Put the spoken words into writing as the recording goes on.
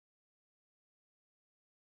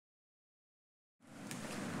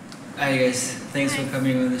Hi guys, thanks for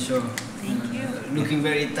coming on the show. Thank you. Looking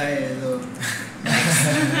very tired though.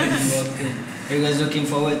 Are you guys looking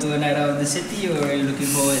forward to a night out in the city, or are you looking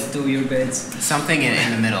forward to your beds? Something in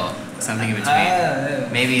the middle, something in between. Yeah.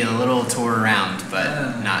 Maybe a little tour around,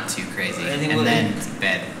 but not too crazy. And then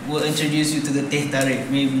bed. We'll introduce you to the Teh Tarik,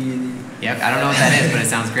 maybe. Yep, I don't know what that is, but it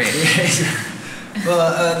sounds great.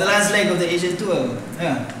 Well, the last leg of the Asian tour.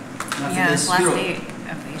 Yeah. Last day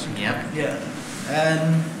of the Asian tour. Yep. Yeah.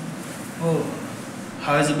 And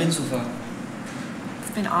how has it been so far?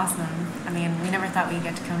 It's been awesome. I mean, we never thought we'd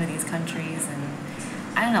get to come to these countries, and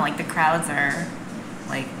I don't know, like the crowds are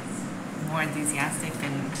like more enthusiastic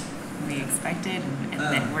than we expected and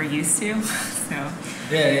that we're used to. So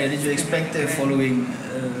yeah. Did you expect a following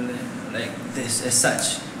like this as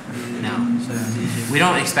such? No. We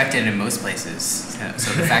don't expect it in most places.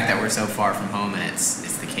 So the fact that we're so far from home and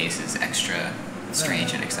it's the case is extra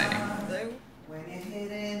strange and exciting. When you're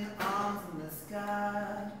hitting arms in the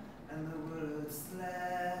sky and the world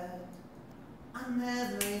slept, I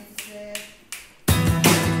never said.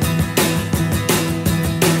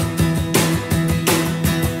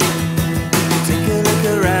 Take a look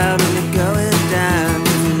around when you're going down,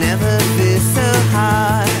 'cause you never feel so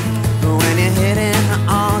high. But when you're hitting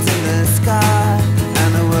arms in the sky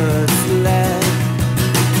and the world slept,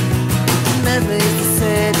 I never used to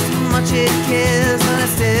say just how much it kills when it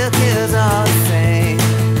still kills all the same.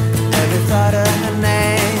 Every thought of her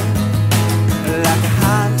name, like a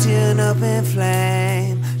heart to an open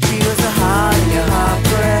flame. She was the heart in your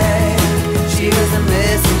heartbreak. She was the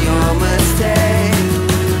miss in your mistake.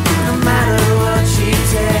 No matter what she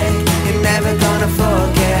take, you're never gonna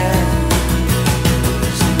forget.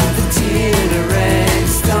 She was the tear in the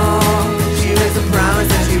rainstorm. She was the promise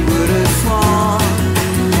that she would have sworn.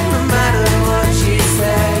 No matter what she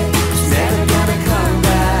said, she's never gonna come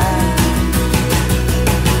back.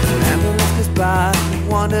 An ambulance goes by, you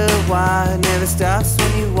wonder why. It never stops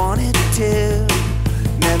when you want it to.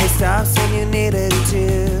 Never stops when you need it to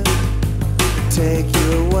take you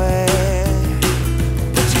away.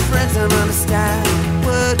 But your friends don't understand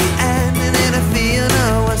what ending in a feel no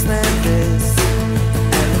worse than this.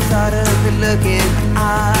 Never thought of the look in her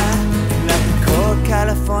eye, like a cold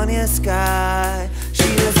California sky. She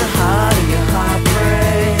was the heart of your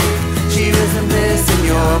heartbreak. She was the miss in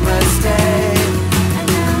your mistake.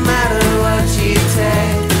 No matter what she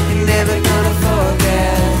take, you're never gonna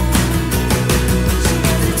forget. She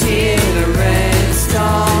was the tear in the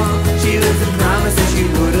rainstorm. She was the promise that she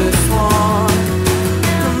would have sworn.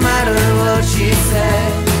 No matter what she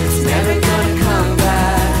said, it's never gonna come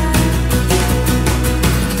back.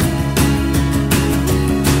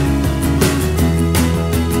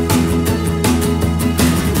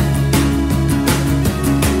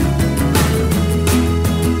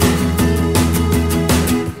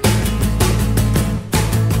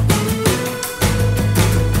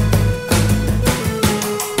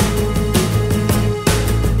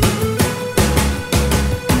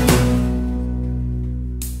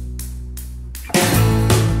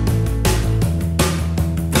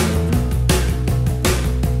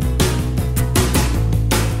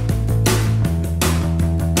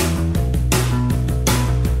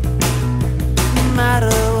 No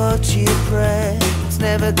matter what you pray, it's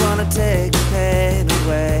never gonna take the pain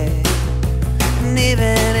away. And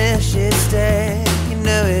even if she stay, you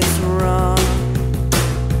know it's wrong.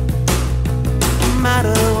 No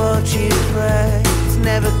matter what you pray, it's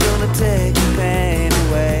never gonna take the pain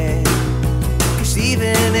away. 'Cause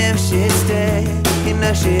even if she stay, you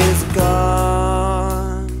know she's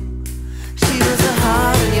gone. She was the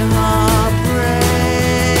heart in your heartbreak.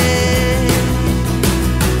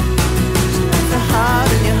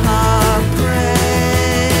 Heart in your heartbreak.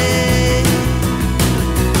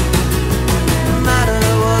 No matter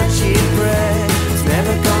what you break, it's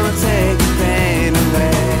never gonna take the pain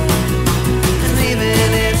away. And even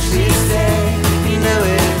if she stays, you know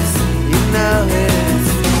it's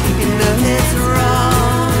wrong.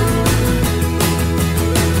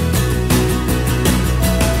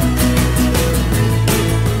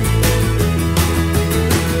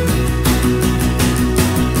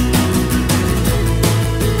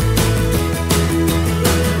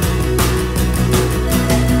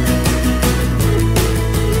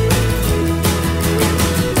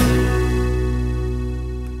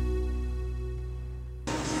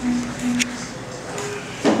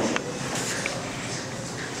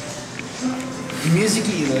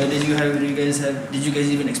 Musically, did you guys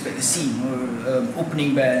even expect a scene or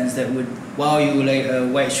opening bands that would wow you, like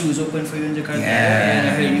White Shoes open for you in Jakarta? Yeah. And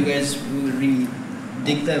I heard you guys would really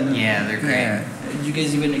dig them. Yeah, they're great. Did you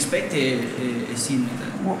guys even expect a scene like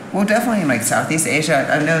that? Well, definitely in like Southeast Asia,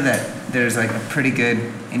 I know that there's like a pretty good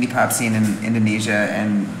indie pop scene in Indonesia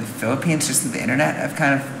and the Philippines, just through the internet.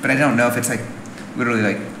 But I don't know if it's like literally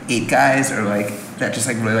like 8 guys or like that just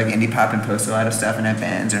like really like indie pop and post a lot of stuff and have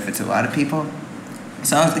bands, or if it's a lot of people.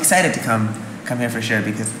 So I was excited to come here for sure,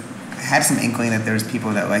 because I had some inkling that there was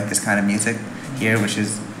people that like this kind of music here, which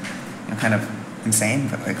is, you know, kind of insane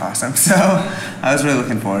but like awesome. So I was really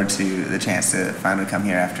looking forward to the chance to finally come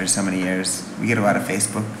here after so many years. We get a lot of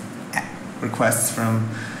Facebook requests from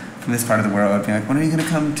this part of the world being like, when are you going to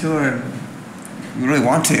come tour? We really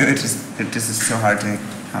want to. It just is so hard to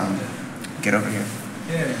get over here.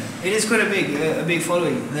 Yeah, it is quite a big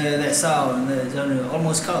following. That sound, the genre,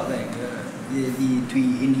 almost cult like the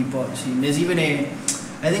twee indie pop scene. There's even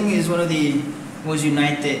I think it's one of the most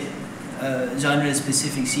united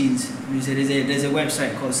genre-specific scenes. There's a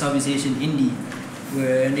website called Southeast Asian Indie,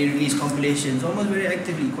 where they release compilations almost very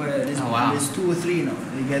actively. There's 2 or 3 now.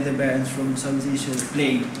 They gather bands from Southeast Asia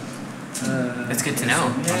playing. That's good to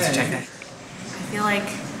know. So, Let's check that. I feel like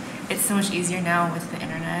it's so much easier now with the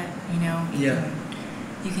internet. You know.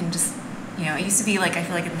 You can just, you know, it used to be like, I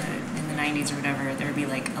feel like in the 90s or whatever, there would be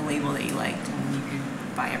like a label that you liked and you could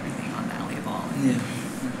buy everything on that label.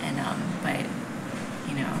 But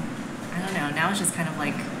you know, I don't know. Now it's just kind of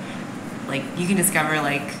like you can discover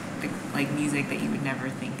like music that you would never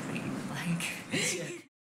think